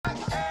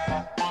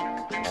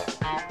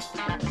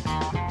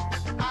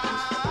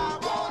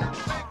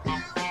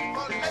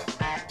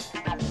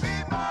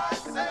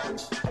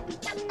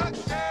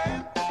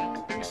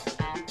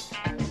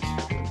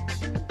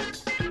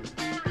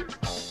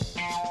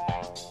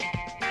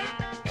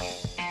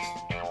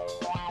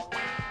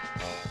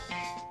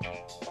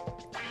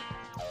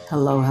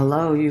Hello,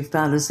 hello. You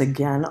found us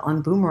again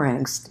on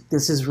Boomerangs.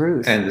 This is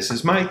Ruth. And this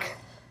is Mike.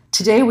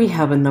 Today we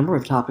have a number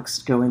of topics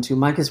to go into.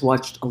 Mike has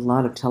watched a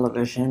lot of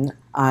television.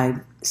 I've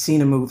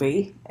seen a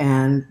movie,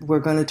 and we're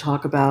going to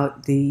talk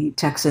about the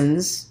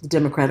Texans, the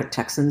Democratic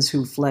Texans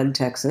who fled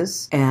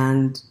Texas.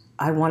 And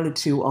I wanted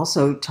to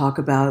also talk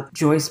about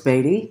Joyce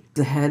Beatty,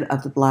 the head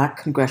of the Black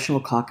Congressional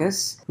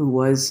Caucus, who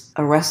was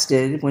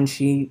arrested when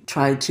she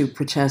tried to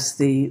protest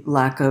the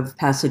lack of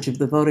passage of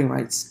the Voting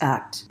Rights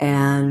Act.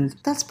 And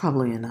that's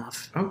probably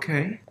enough.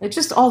 Okay. It's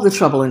just all the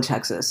trouble in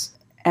Texas.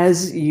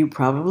 As you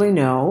probably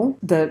know,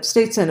 the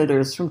state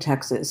senators from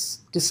Texas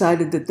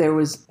decided that there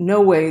was no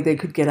way they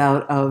could get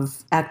out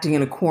of acting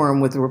in a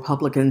quorum with the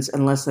Republicans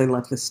unless they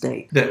left the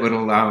state. That would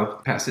allow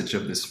passage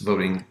of this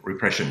Voting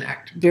Repression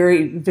Act.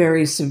 Very,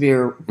 very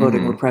severe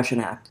Voting Repression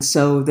Act.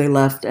 So they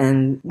left,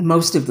 and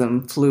most of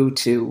them flew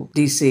to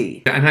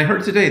D.C. And I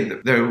heard today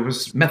that there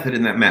was method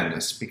in that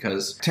madness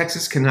because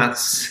Texas cannot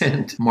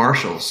send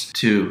marshals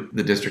to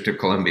the District of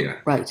Columbia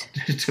Right.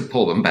 to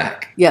pull them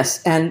back.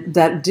 Yes, and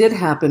that did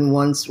happen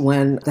once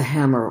when the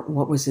Hammer,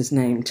 what was his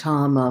name?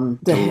 Tom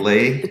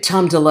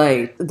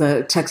DeLay,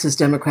 the Texas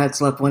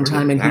Democrats left one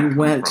time, and he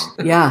went.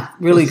 Yeah,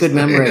 really good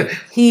memory.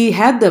 He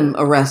had them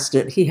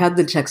arrested. He had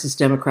the Texas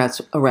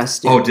Democrats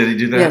arrested. Oh, did he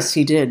do that? Yes,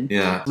 he did.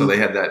 Yeah, so they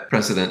had that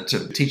precedent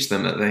to teach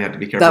them that they had to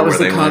be careful That was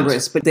where the they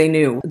Congress, went. but they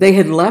knew. They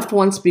had left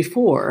once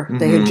before.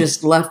 They had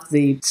just left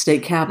the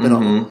state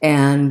capitol,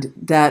 and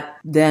that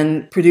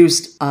then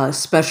produced a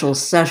special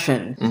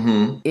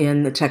session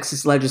in the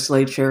Texas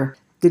legislature.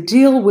 The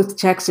deal with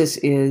Texas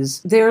is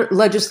their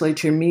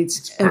legislature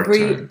meets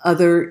every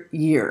other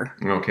year.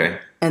 Okay.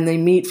 And they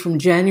meet from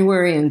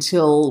January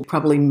until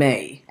probably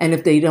May. And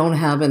if they don't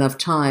have enough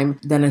time,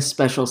 then a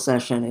special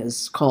session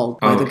is called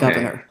by the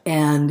governor.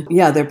 And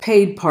yeah, they're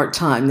paid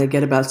part-time. They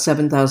get about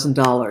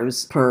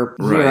 $7,000 per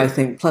year, I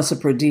think, plus a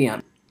per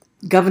diem.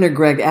 Governor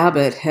Greg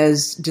Abbott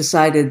has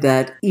decided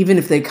that even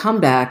if they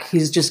come back,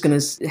 he's just going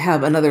to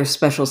have another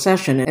special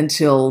session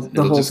until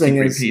the whole thing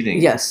is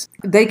repeating. Yes.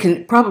 They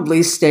can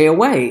probably stay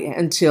away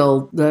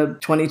until the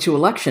 22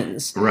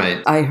 elections.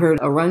 Right. I heard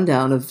a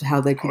rundown of how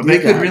they could do They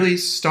that. could really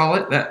stall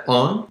it that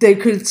long? They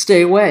could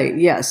stay away,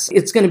 yes.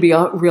 It's going to be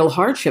a real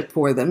hardship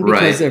for them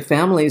because their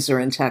families are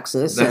in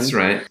Texas. That's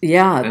right.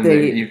 Yeah. And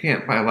you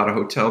can't buy a lot of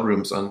hotel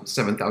rooms on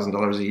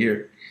 $7,000 a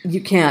year. You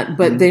can't,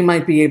 but they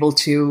might be able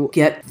to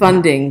get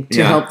funding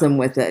to help them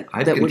with it.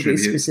 I'd that contribute.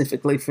 Would be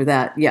specifically for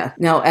that. Yeah.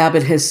 Now,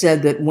 Abbott has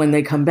said that when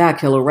they come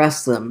back, he'll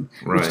arrest them,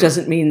 which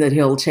doesn't mean that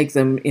he'll take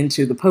them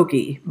into the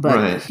pokey,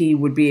 but he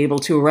would be able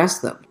to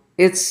arrest them.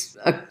 It's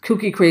a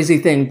kooky, crazy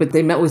thing, but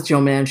they met with Joe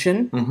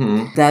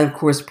Manchin. That, of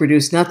course,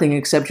 produced nothing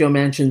except Joe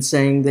Manchin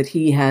saying that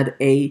he had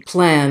a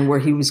plan where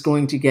he was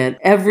going to get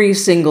every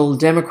single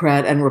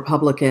Democrat and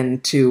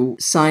Republican to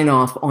sign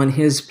off on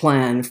his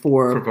plan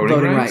for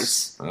voting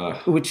rights.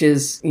 Which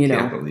is,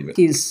 Can't believe it.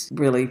 he's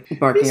really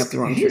barking up the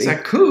wrong tree. He's a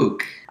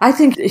kook. I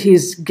think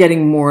he's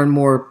getting more and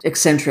more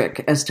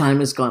eccentric as time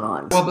has gone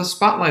on. Well, the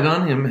spotlight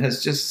on him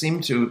has just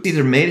seemed to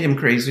either made him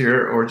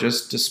crazier or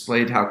just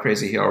displayed how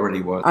crazy he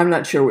already was. I'm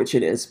not sure which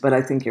it is, but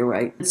I think you're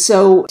right.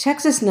 So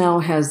Texas now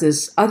has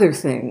this other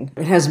thing.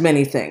 It has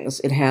many things.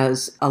 It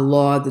has a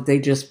law that they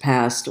just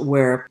passed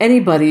where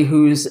anybody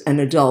who's an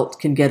adult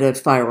can get a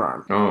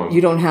firearm. Oh.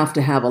 You don't have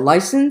to have a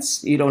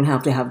license. You don't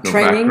have to have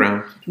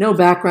training. No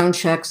background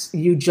checks.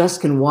 You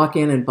just can walk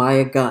in and buy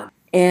a gun.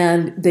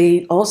 And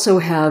they also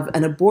have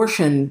an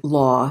abortion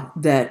law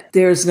that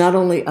there's not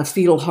only a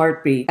fetal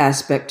heartbeat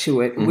aspect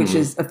to it, which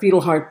is a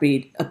fetal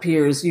heartbeat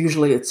appears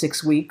usually at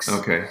 6 weeks.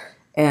 Okay.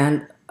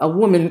 And a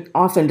woman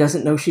often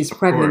doesn't know she's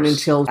pregnant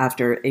until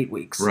after 8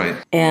 weeks. Right.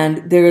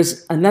 And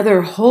there's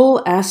another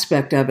whole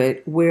aspect of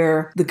it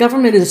where the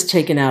government is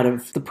taken out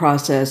of the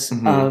process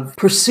of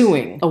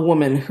pursuing a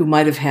woman who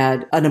might have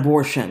had an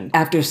abortion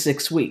after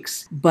 6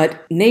 weeks.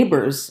 But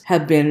neighbors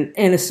have been,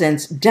 in a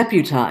sense,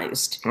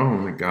 deputized Oh,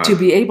 my God. to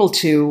be able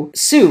to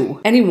sue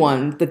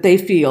anyone that they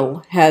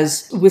feel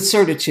has, with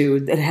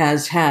certitude, that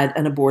has had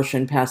an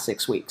abortion past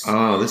 6 weeks.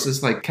 Oh, this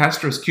is like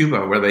Castro's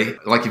Cuba, where they,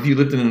 like if you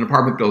lived in an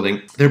apartment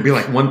building, there'd be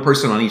like one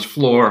person on each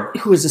floor.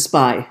 Who is a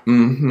spy.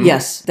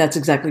 Yes, that's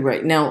exactly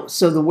right. Now,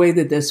 so the way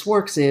that this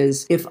works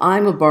is if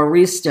I'm a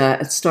barista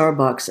at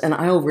Starbucks and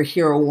I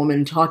overhear a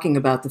woman talking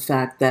about the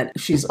fact that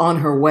she's on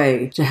her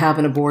way to have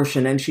an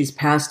abortion and she's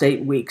past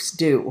 8 weeks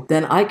due,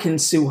 then I can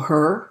sue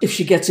her. If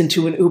she gets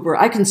into an Uber,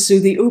 I can sue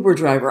the Uber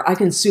driver. I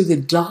can sue the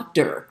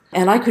doctor.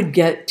 And I could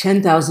get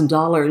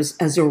 $10,000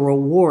 as a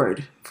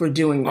reward for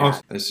doing that.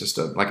 Oh, it's just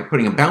like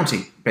putting a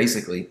bounty,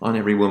 basically, on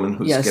every woman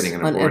who's getting an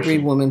abortion. On every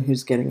woman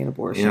who's getting an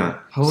abortion. Yeah.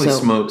 Holy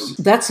smokes.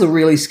 That's the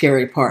really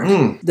scary part.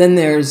 Then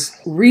there's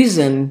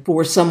reason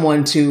for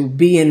someone to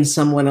be in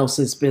someone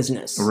else's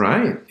business.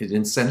 Right. It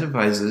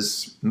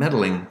incentivizes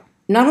meddling.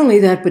 Not only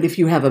that, but if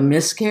you have a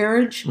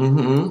miscarriage,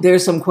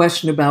 there's some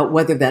question about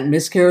whether that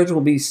miscarriage will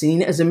be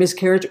seen as a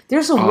miscarriage.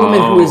 There's a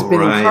woman who has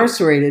been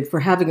incarcerated for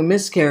having a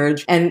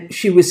miscarriage, and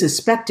she was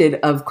suspected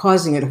of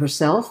causing it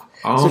herself.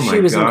 Oh, so she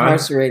was God.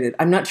 incarcerated.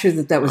 I'm not sure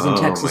that was in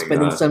Texas, but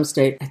God. in some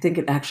state. I think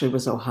it actually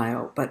was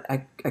Ohio, but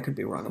I could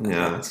be wrong about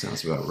that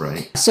sounds about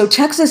right. So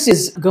Texas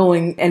is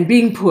going and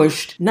being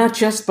pushed not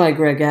just by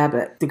Greg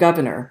Abbott, the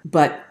governor,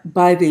 but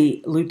by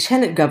the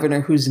lieutenant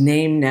governor whose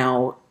name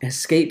now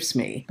escapes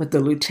me. But the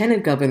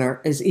lieutenant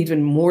governor is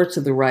even more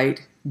to the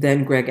right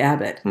than Greg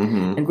Abbott.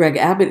 Mm-hmm. And Greg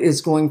Abbott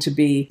is going to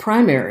be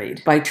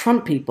primaried by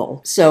Trump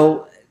people.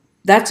 So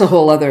that's a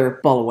whole other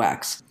ball of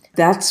wax.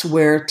 That's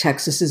where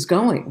Texas is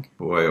going.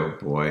 Boy, oh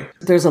boy.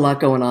 There's a lot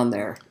going on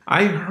there.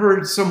 I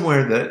heard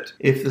somewhere that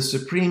if the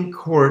Supreme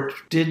Court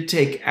did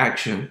take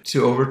action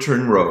to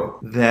overturn Roe,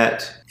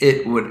 that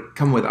it would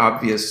come with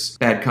obvious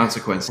bad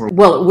consequences.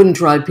 Well, it wouldn't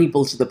drive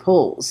people to the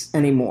polls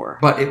anymore.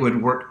 But it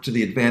would work to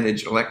the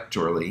advantage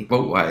electorally,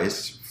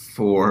 vote-wise,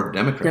 for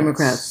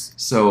Democrats.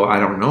 So I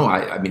don't know.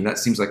 I mean, that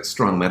seems like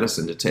strong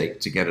medicine to take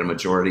to get a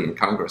majority in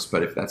Congress.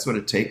 But if that's what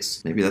it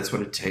takes, maybe that's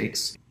what it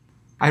takes.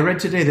 I read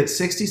today that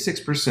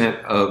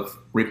 66% of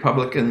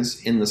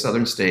Republicans in the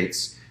southern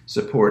states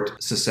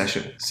support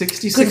secession.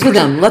 66%. Good for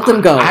them. Let them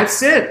go.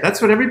 That's it.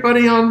 That's what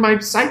everybody on my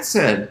site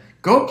said.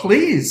 Go,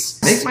 please.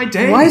 Make my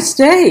day. Why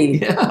stay?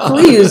 Yeah.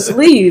 Please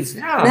leave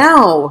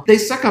now. They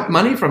suck up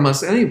money from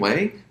us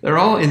anyway. They're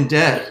all in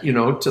debt,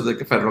 to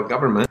the federal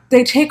government.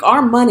 They take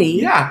our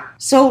money. Yeah.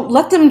 So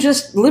let them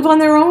just live on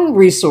their own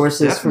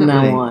resources from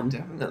now on.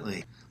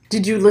 Definitely.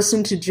 Did you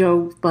listen to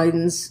Joe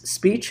Biden's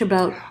speech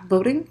about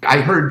voting?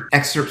 I heard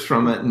excerpts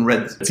from it and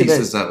read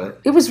pieces of it.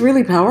 It was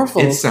really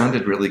powerful. It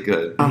sounded really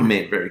good. He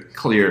made very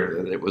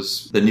clear that it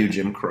was the new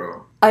Jim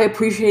Crow. I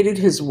appreciated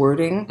his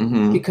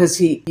wording because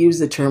he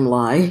used the term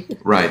lie.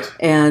 Right.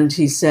 And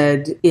he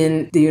said,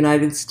 in the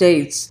United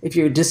States, if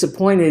you're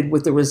disappointed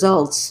with the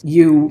results,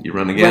 you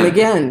run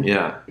again.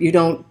 Yeah. You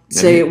don't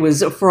say it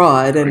was a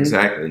fraud. And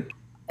exactly.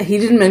 He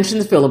didn't mention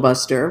the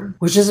filibuster,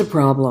 which is a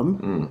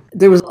problem.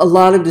 There was a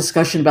lot of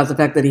discussion about the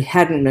fact that he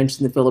hadn't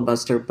mentioned the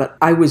filibuster, but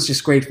I was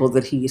just grateful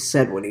that he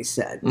said what he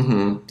said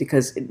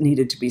because it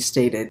needed to be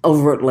stated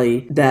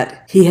overtly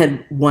that he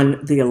had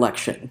won the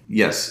election.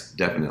 Yes,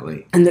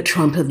 definitely. And that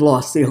Trump had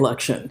lost the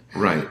election.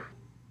 Right.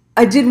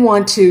 I did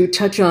want to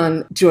touch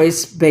on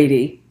Joyce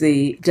Beatty,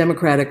 the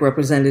Democratic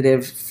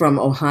representative from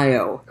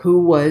Ohio, who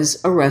was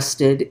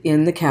arrested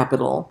in the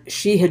Capitol.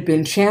 She had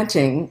been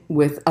chanting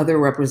with other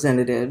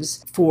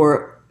representatives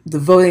for the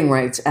Voting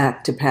Rights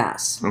Act to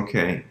pass.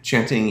 Okay.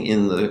 Chanting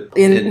in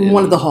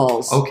one of the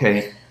halls.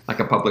 Okay. Like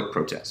a public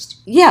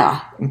protest.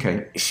 Yeah.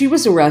 Okay. She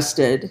was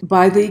arrested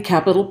by the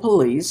Capitol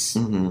Police.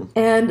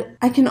 And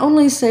I can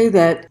only say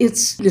that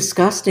it's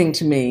disgusting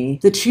to me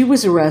that she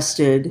was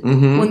arrested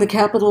when the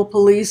Capitol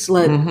Police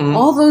let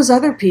all those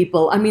other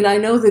people. I mean, I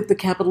know that the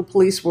Capitol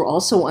Police were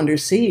also under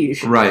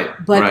siege. Right.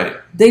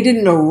 But they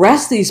didn't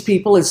arrest these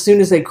people as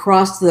soon as they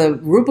crossed the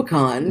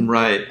Rubicon.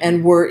 Right.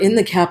 And were in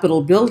the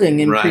Capitol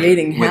building and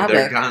creating havoc. With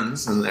their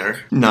guns and their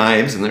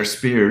knives and their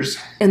spears.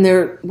 And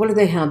what did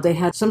they have? They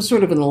had some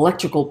sort of an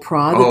electrical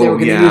prod that they were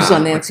going to use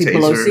on Nancy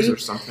Pelosi. Or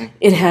something.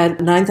 It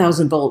had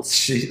 9,000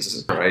 volts.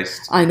 Jesus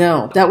Christ. I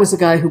know. That was the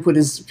guy who put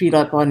his feet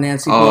up on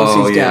Nancy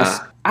Pelosi's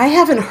desk. I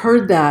haven't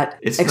heard that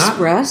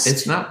expressed.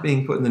 It's not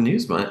being put in the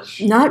news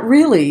much. Not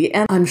really.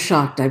 And I'm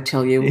shocked, I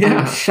tell you. Yeah.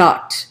 I'm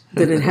shocked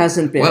that it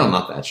hasn't been. Well,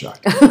 not that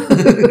shocked.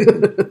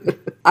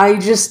 I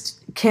just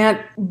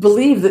can't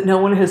believe that no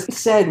one has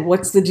said,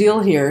 what's the deal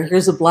here?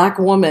 Here's a black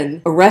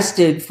woman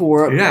arrested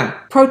for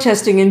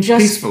protesting and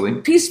just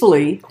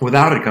peacefully.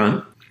 Without a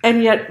gun.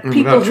 And yet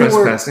people without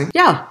who trespassing.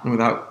 were...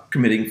 Without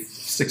committing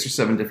 6 or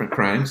 7 different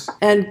crimes.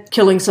 And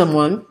killing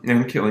someone.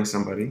 And killing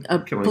somebody.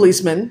 Killing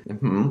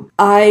policeman.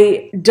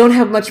 I don't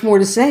have much more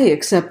to say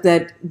except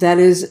that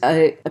is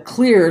a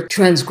clear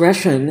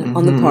transgression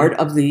on the part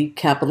of the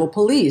Capitol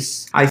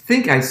Police. I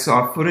think I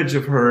saw footage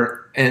of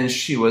her and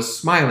she was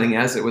smiling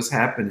as it was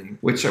happening,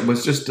 which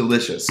was just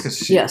delicious because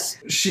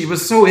she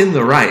was so in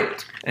the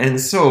right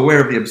and so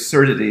aware of the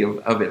absurdity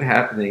of it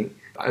happening.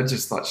 I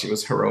just thought she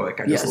was heroic.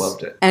 I just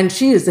loved it. And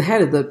she is the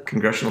head of the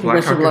Congressional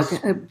Black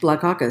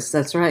Caucus.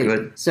 That's right.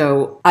 Good.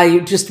 So I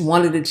just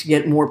wanted it to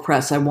get more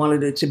press. I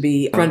wanted it to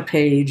be front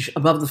page,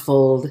 above the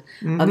fold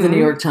of the New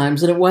York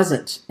Times, and it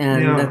wasn't.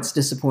 And that's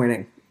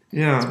disappointing.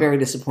 Yeah. It's very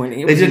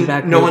disappointing.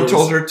 No one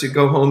told her to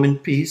go home in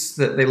peace,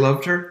 that they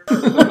loved her?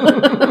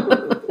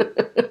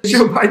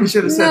 Joe Biden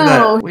should have said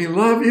that. We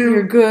love you.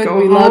 You're good. Go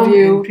we home love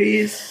you. In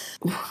peace.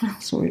 What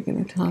else were we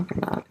going to talk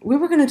about? We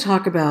were going to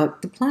talk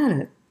about the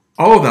planet.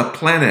 Oh, the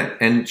planet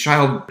and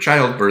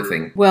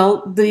childbirthing.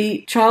 Well,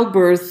 the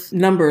childbirth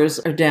numbers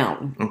are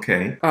down.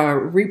 Okay. Our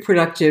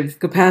reproductive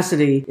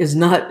capacity is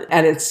not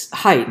at its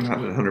height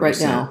right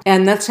now.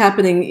 And that's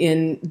happening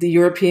in the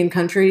European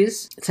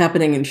countries. It's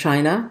happening in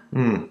China.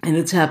 And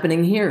it's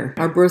happening here.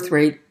 Our birth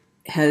rate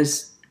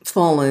has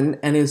fallen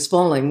and is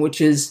falling, which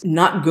is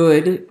not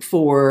good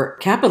for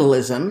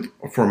capitalism.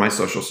 Or for my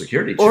Social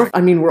Security check.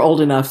 We're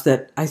old enough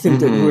that I think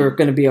that we're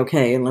going to be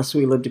okay unless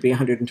we live to be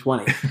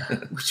 120,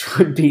 which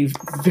would be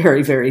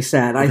very, very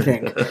sad, I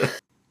think.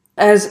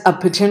 as a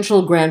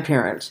potential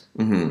grandparent,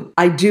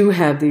 I do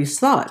have these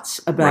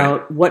thoughts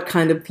about what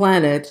kind of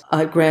planet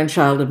a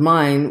grandchild of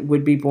mine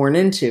would be born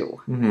into.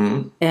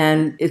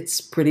 And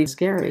it's pretty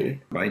scary.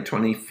 By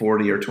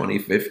 2040 or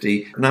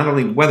 2050, not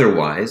only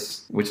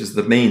weather-wise, which is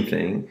the main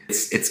thing,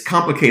 it's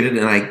complicated,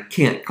 and I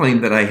can't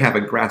claim that I have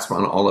a grasp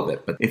on all of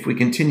it. But if we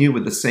continue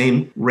with the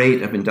same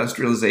rate of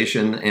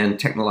industrialization and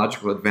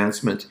technological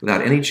advancement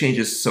without any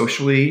changes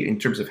socially in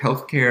terms of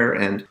healthcare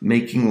and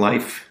making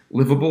life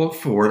livable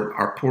for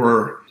our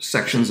poorer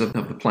sections of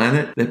the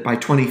planet, that by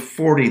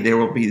 2040 there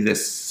will be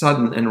this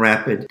sudden and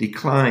rapid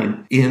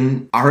decline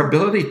in our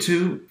ability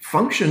to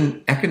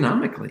function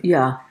economically.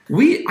 Yeah.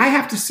 I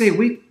have to say,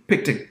 we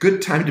picked a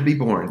good time to be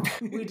born.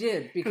 We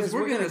did, because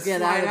we're going to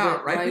get out of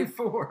it right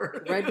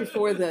before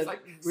the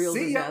real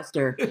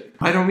disaster.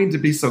 I don't mean to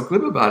be so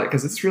glib about it,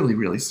 because it's really,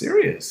 really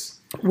serious.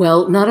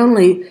 Well, not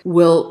only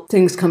will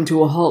things come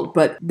to a halt,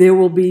 but there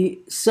will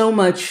be so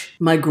much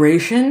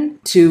migration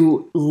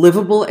to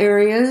livable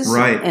areas.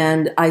 Right.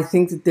 And I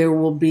think that there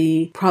will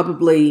be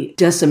probably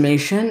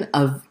decimation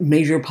of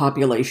major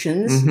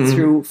populations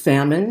through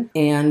famine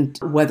and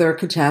weather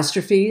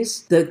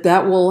catastrophes,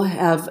 that will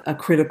have a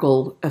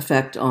critical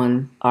effect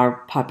on our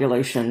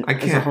population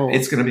as a whole.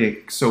 It's going to be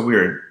so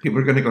weird. People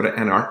are going to go to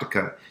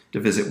Antarctica to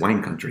visit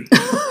wine country.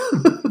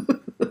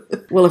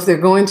 Well, if they're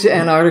going to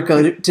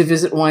Antarctica to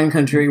visit wine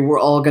country, we're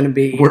all going to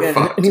be... We're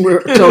fucked.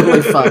 We're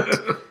totally fucked.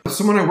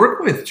 Someone I work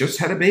with just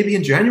had a baby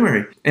in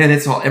January, and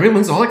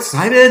everyone's all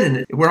excited,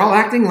 and we're all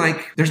acting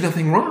like there's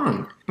nothing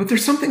wrong. But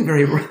there's something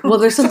very wrong. Well,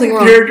 there's something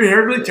wrong.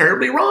 Terribly,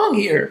 terribly wrong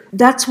here.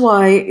 That's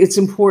why it's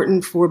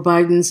important for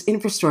Biden's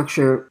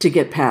infrastructure to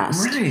get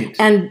passed. Right.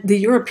 And the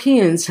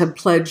Europeans have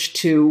pledged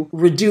to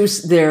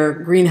reduce their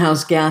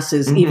greenhouse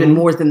gases even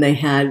more than they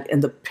had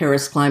in the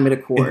Paris Climate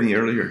Accord. In the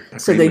earlier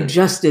agreement. So they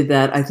just did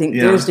that. I think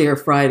Thursday or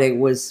Friday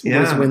was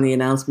when the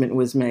announcement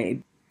was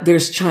made.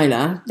 There's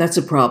China. That's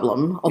a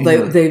problem,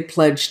 although they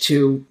pledged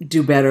to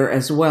do better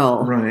as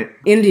well. Right.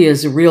 India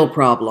is a real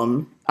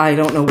problem. I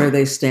don't know where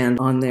they stand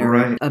on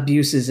their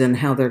abuses and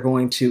how they're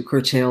going to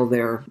curtail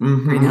their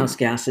greenhouse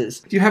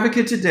gases. If you have a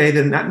kid today,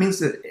 then that means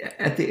that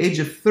at the age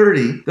of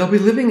 30, they'll be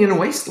living in a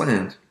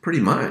wasteland, pretty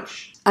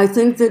much. I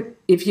think that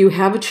if you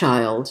have a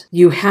child,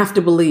 you have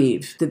to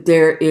believe that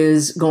there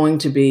is going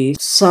to be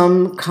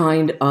some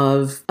kind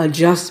of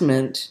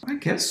adjustment. I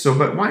guess so,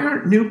 but why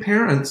aren't new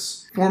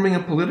parents forming a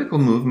political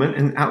movement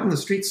and out in the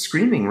streets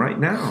screaming right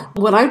now?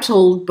 What I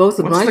told both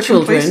of my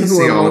children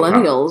who are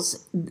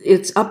millennials,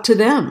 it's up to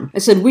them. I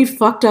said, we've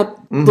fucked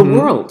up the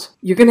world.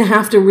 You're going to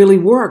have to really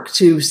work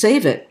to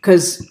save it,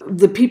 because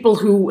the people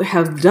who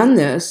have done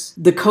this,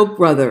 the Koch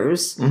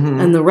brothers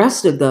and the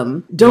rest of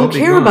them, don't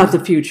care about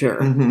the future.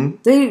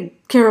 They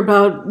care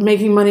about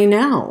making money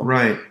now.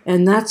 Right.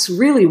 And that's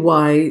really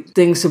why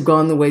things have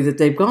gone the way that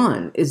they've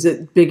gone, is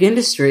that big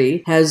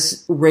industry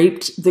has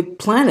raped the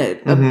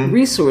planet of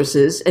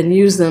resources and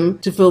used them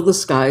to fill the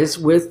skies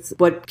with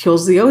what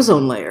kills the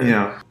ozone layer.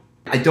 Yeah.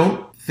 I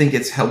don't think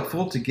it's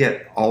helpful to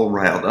get all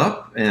riled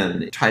up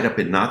and tied up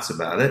in knots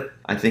about it.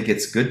 I think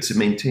it's good to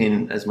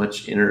maintain as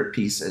much inner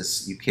peace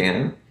as you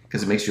can,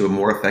 because it makes you a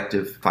more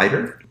effective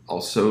fighter.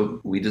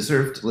 Also, we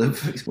deserve to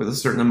live with a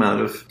certain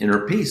amount of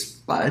inner peace,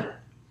 but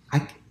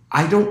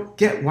I don't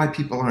get why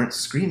people aren't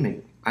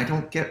screaming. I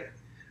don't get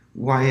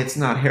why it's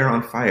not hair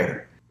on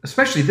fire.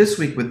 Especially this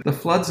week with the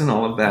floods and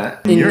all of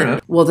that in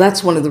Europe. Well,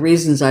 that's one of the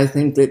reasons I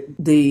think that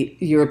the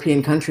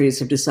European countries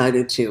have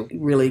decided to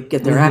really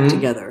get their act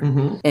together.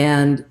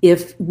 And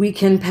if we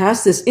can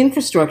pass this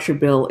infrastructure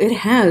bill, it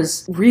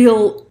has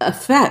real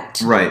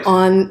effect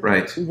on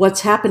what's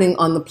happening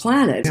on the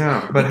planet.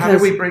 Yeah, but how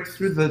do we break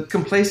through the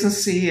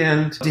complacency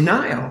and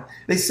denial?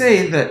 They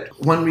say that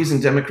one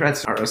reason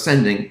Democrats are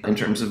ascending in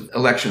terms of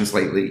elections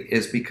lately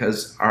is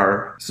because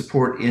our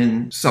support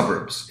in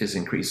suburbs is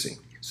increasing.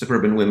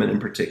 Suburban women in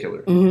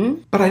particular.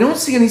 But I don't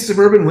see any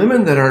suburban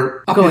women that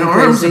are up in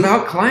arms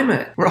about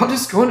climate. We're all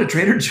just going to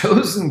Trader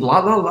Joe's and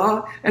blah, blah,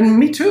 blah. And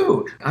me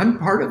too. I'm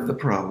part of the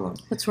problem.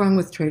 What's wrong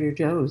with Trader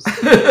Joe's?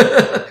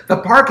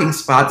 The parking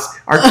spots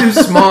are too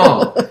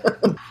small.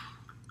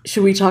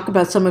 Should we talk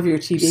about some of your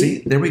TV?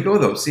 See, there we go,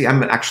 though. See,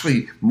 I'm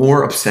actually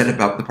more upset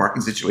about the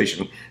parking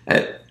situation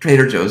at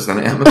Trader Joe's than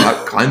I am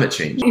about climate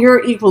change.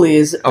 You're equally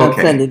as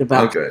offended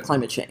about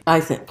climate change,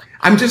 I think.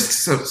 I'm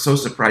just so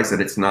surprised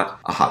that it's not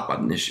a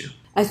hot-button issue.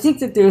 I think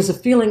that there's a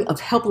feeling of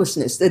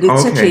helplessness, that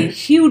it's such a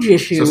huge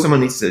issue. So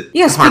someone needs to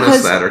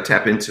harness that or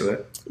tap into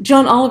it.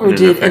 John Oliver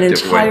did an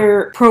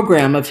entire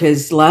program of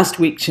his last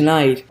week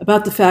tonight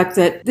about the fact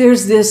that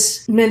there's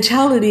this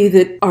mentality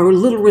that our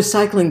little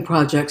recycling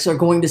projects are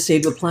going to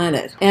save the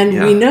planet. And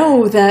we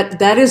know that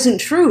that isn't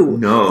true.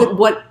 No. That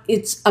what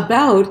it's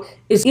about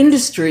is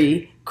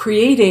industry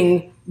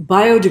creating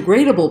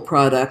biodegradable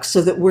products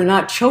so that we're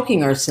not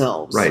choking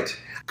ourselves. Right.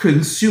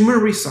 Consumer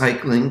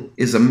recycling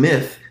is a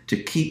myth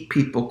to keep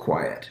people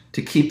quiet,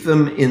 to keep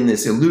them in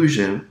this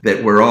illusion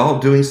that we're all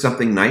doing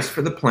something nice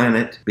for the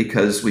planet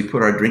because we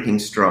put our drinking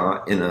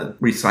straw in a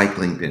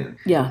recycling bin.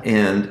 Yeah.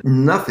 And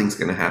nothing's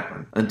going to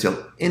happen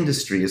until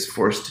industry is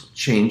forced to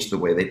change the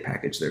way they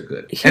package their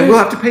goods. And we'll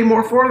have to pay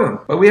more for them,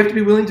 but we have to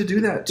be willing to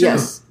do that too.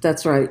 Yes,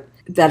 that's right.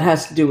 That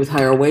has to do with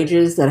higher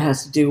wages. That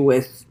has to do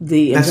with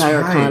the entire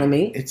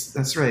economy.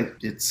 That's right.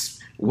 It's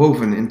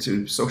woven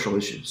into social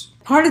issues.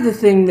 Part of the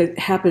thing that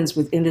happens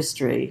with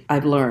industry,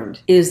 I've learned,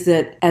 is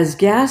that as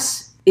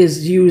gas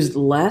is used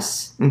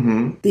less,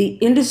 the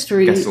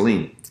industry...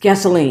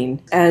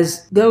 Gasoline,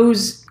 as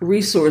those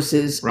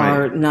resources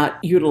are not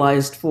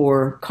utilized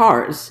for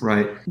cars,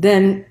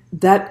 then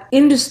that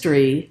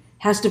industry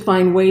has to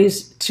find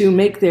ways to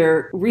make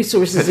their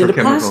resources into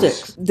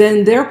plastics.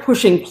 Then they're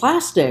pushing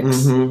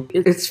plastics.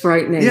 It's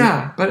frightening.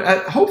 Yeah,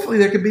 but hopefully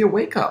there could be a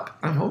wake-up.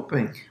 I'm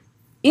hoping.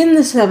 In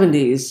the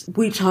 70s,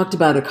 we talked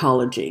about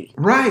ecology.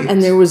 Right.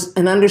 And there was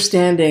an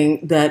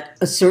understanding that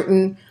a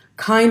certain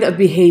kind of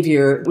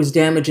behavior was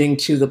damaging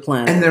to the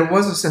planet. And there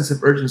was a sense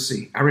of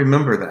urgency. I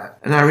remember that.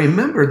 And I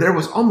remember there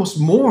was almost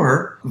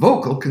more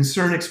vocal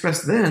concern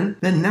expressed then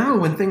than now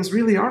when things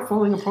really are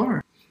falling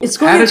apart. It's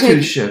going Attitude to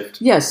take,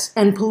 shift. Yes,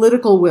 and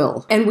political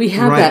will. And we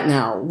have that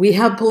now. We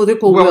have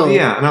political will. Well,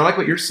 yeah, and I like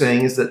what you're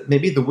saying is that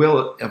maybe the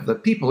will of the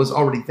people is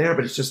already there,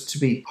 but it's just to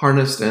be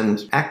harnessed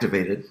and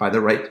activated by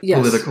the right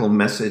political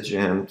message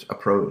and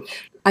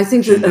approach. I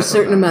think that a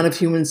certain amount of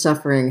human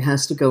suffering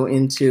has to go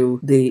into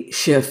the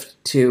shift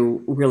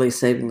to really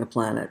saving the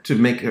planet. To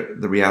make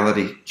the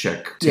reality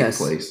check take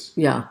place.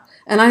 Yeah.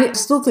 And I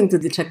still think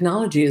that the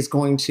technology is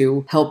going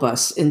to help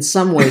us in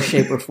some way,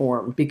 shape, or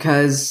form,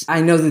 because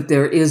I know that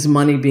there is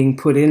money being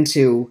put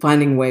into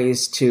finding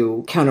ways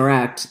to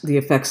counteract the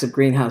effects of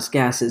greenhouse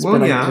gases. Well,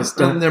 but yeah, I just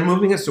don't... and they're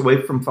moving us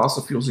away from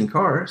fossil fuels and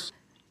cars.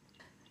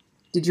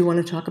 Did you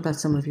want to talk about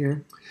some of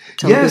your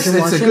television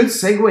watching? Yes, it's a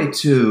good segue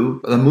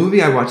to the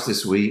movie I watched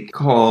this week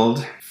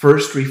called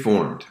First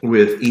Reformed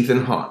with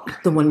Ethan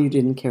Hawke. The one you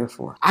didn't care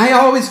for. I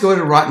always go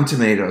to Rotten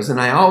Tomatoes and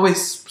I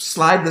always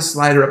slide the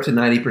slider up to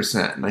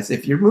 90%. And I say,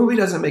 if your movie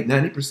doesn't make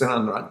 90%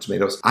 on Rotten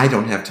Tomatoes, I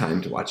don't have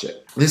time to watch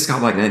it. This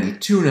got like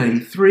 92,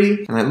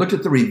 93. And I looked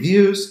at the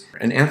reviews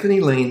and Anthony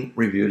Lane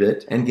reviewed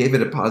it and gave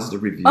it a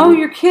positive review. Oh,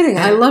 you're kidding.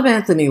 I love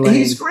Anthony Lane.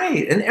 He's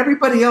great. And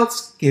everybody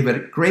else gave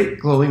it great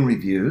glowing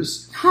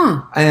reviews.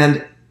 Huh.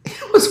 And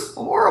it was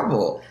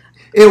horrible.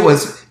 It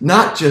was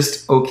not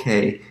just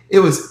okay. It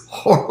was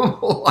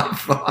horrible, I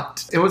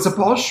thought. It was a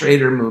Paul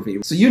Schrader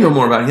movie. So you know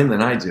more about him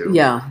than I do.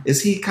 Yeah.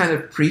 Is he kind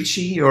of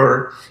preachy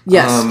or...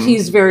 Yes,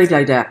 he's very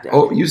didactic.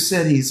 Oh, you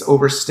said he's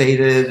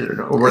overstated?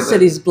 Or I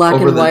said he's black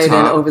and white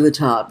and over the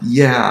top.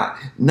 Yeah,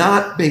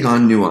 not big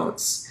on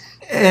nuance.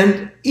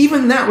 And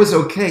even that was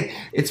okay.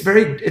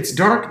 It's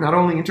dark, not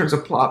only in terms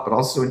of plot, but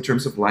also in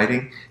terms of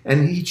lighting.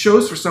 And he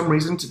chose, for some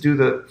reason, to do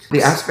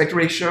the aspect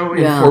ratio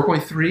in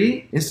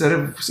 4.3 instead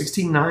of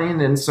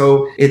 16:9. And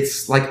so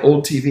it's like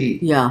old TV.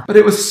 Yeah. But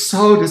it was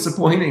so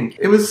disappointing.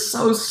 It was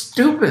so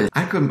stupid.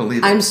 I couldn't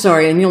believe it. I'm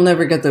sorry, and you'll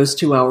never get those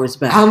 2 hours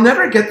back. I'll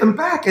never get them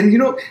back. And,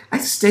 I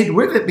stayed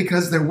with it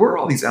because there were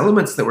all these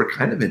elements that were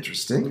kind of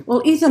interesting.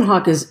 Well, Ethan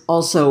Hawke is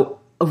also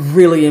a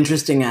really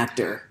interesting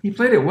actor. He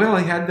played it well.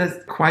 He had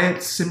that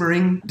quiet,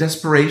 simmering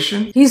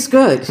desperation. He's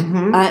good.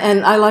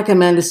 And I like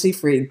Amanda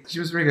Seyfried. She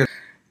was very good.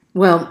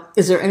 Well,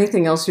 is there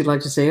anything else you'd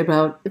like to say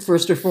about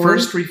First Reformed?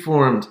 First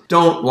Reformed.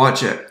 Don't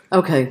watch it.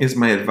 Okay. Is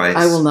my advice.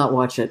 I will not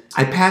watch it.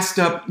 I passed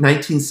up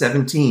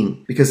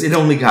 1917 because it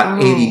only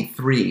got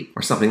 83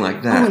 or something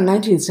like that. Oh, and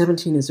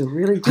 1917 is a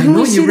really... Didn't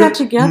we see that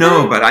together?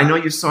 No, but I know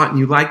you saw it and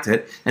you liked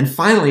it. And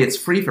finally, it's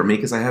free for me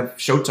because I have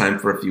Showtime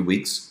for a few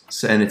weeks.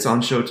 And it's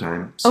on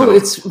Showtime. So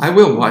I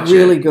will watch it.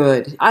 Really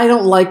good. I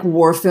don't like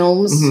war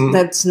films.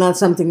 That's not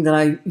something that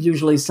I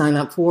usually sign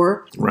up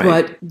for. Right.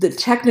 But the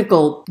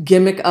technical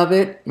gimmick of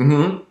it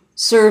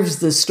serves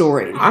the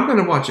story. I'm going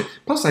to watch it.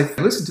 Plus, I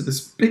listened to this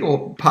big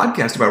old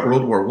podcast about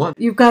World War I.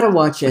 You've got to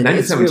watch it.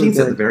 1917's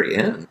at the very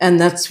end. And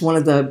that's one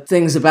of the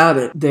things about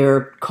it.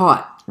 They're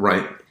caught.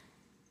 Right.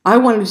 I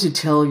wanted to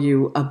tell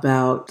you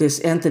about this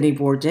Anthony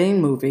Bourdain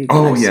movie that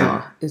I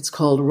saw. It's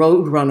called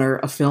Roadrunner,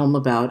 a film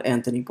about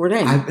Anthony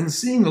Bourdain. I've been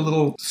seeing a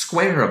little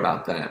square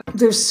about that.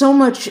 There's so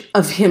much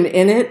of him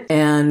in it,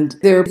 and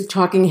there are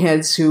talking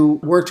heads who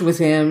worked with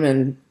him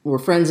and were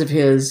friends of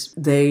his.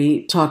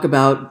 They talk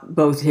about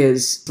both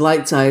his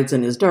light sides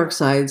and his dark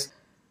sides.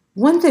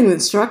 One thing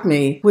that struck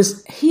me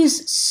was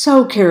he's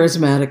so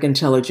charismatic and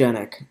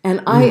telegenic.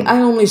 And I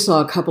only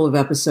saw a couple of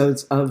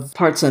episodes of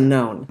Parts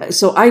Unknown,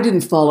 so I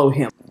didn't follow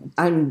him.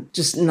 I'm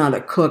just not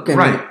a cook. And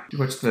right. You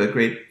watched the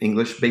Great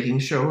English Baking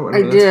Show?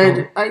 I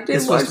did.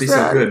 It's supposed to be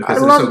so good because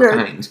they're so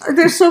kind.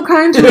 They're so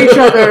kind to each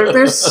other.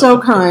 They're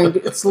so kind.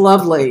 It's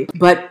lovely.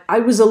 But I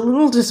was a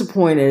little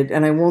disappointed,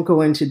 and I won't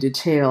go into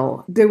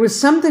detail. There was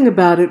something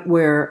about it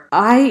where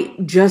I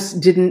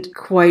just didn't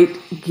quite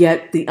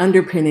get the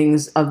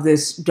underpinnings of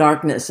this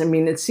darkness. I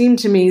mean, it seemed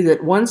to me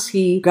that once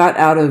he got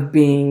out of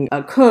being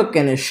a cook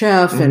and a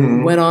chef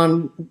and went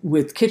on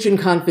with Kitchen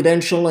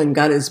Confidential and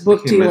got his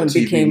book deal and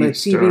became a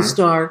TV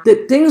star,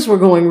 that things were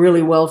going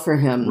really well for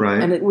him.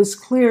 Right. And it was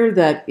clear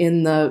that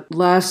in the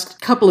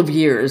last couple of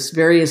years,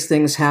 various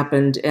things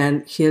happened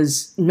and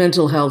his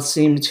mental health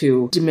seemed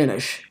to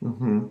diminish.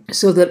 Mm-hmm.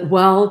 So that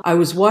while I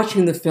was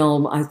watching the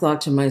film, I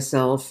thought to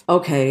myself,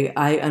 okay,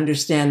 I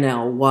understand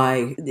now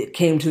why it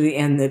came to the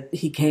end that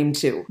he came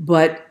to.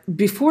 But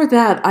before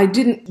that, I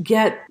didn't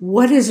get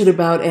what is it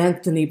about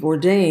Anthony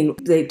Bourdain.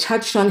 They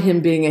touched on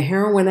him being a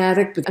heroin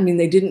addict, but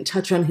they didn't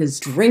touch on his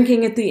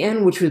drinking at the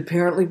end, which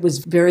apparently was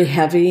very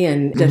heavy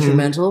and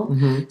detrimental.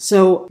 Mm-hmm.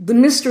 So the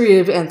mystery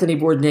of Anthony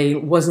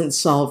Bourdain wasn't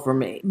solved for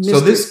me. So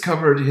this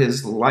covered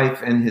his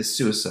life and his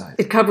suicide.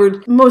 It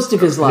covered most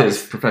of his life.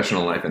 His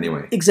professional life,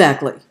 anyway.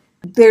 Exactly.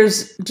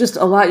 There's just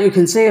a lot you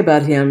can say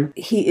about him.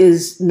 He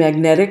is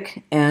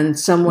magnetic and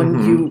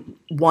someone you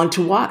want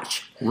to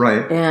watch.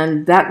 Right.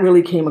 And that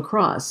really came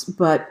across.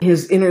 But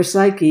his inner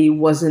psyche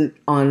wasn't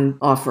on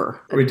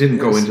offer. We didn't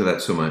go into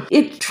that so much.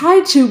 It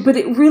tried to, but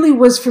it really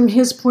was from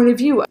his point of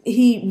view.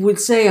 He would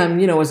say,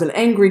 as an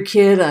angry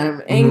kid,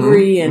 I'm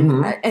angry,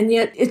 and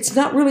yet it's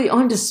not really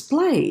on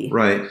display.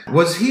 Right.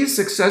 Was he a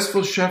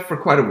successful chef for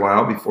quite a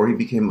while before he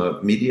became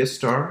a media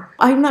star?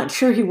 I'm not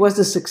sure he was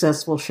a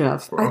successful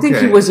chef. I think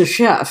he was a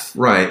chef.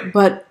 Right.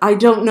 But I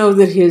don't know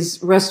that his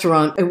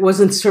restaurant, it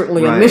wasn't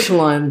certainly a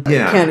Michelin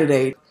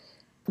candidate.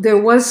 There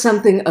was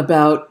something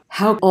about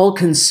how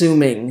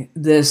all-consuming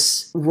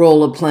this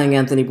role of playing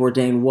Anthony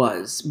Bourdain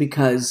was,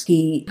 because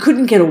he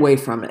couldn't get away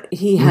from it.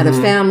 He had a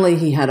family,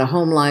 he had a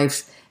home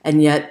life,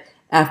 and yet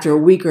after a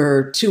week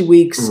or 2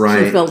 weeks,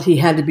 he felt he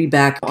had to be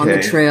back on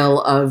the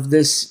trail of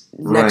this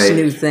next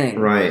new thing.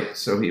 Right.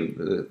 So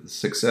the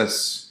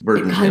success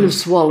burdened him. It kind of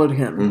swallowed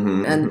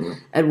him.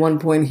 At one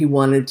point he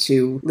wanted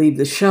to leave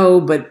the show,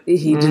 but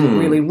he didn't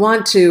really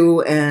want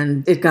to,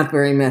 and it got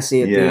very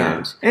messy at the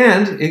end.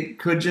 And it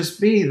could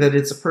just be that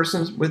it's a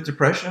person with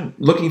depression.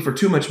 Looking for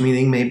too much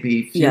meaning may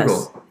be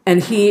futile. Yes.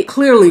 And he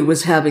clearly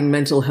was having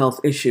mental health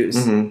issues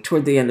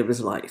toward the end of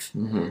his life.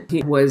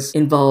 He was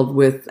involved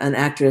with an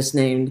actress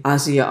named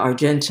Asia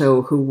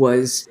Argento, who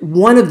was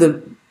one of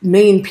the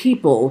main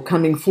people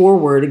coming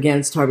forward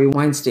against Harvey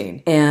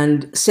Weinstein,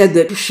 and said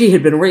that she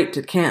had been raped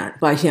at Cannes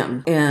by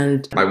him.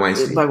 And by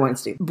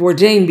Weinstein.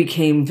 Bourdain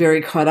became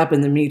very caught up in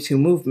the Me Too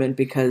movement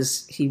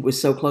because he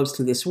was so close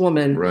to this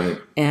woman. Right.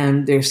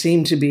 And there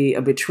seemed to be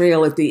a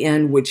betrayal at the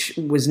end, which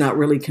was not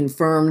really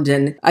confirmed,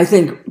 and I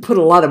think put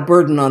a lot of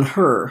burden on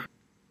her.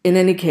 In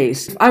any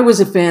case, if I was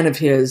a fan of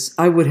his,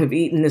 I would have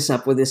eaten this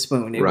up with a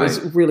spoon. It was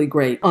really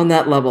great on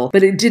that level.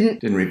 But it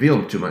didn't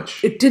reveal too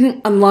much. It didn't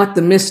unlock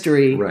the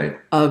mystery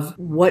of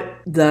what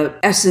the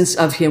essence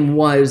of him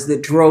was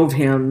that drove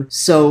him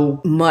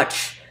so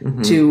much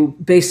to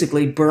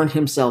basically burn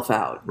himself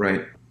out.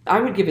 Right. I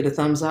would give it a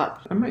thumbs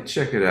up. I might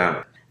check it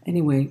out.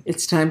 Anyway,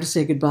 it's time to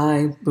say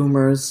goodbye,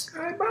 boomers.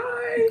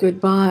 Bye-bye.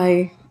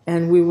 Goodbye.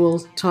 And we will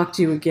talk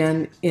to you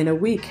again in a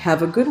week.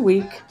 Have a good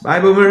week. Bye,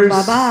 boomers.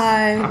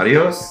 Bye-bye.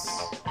 Adios.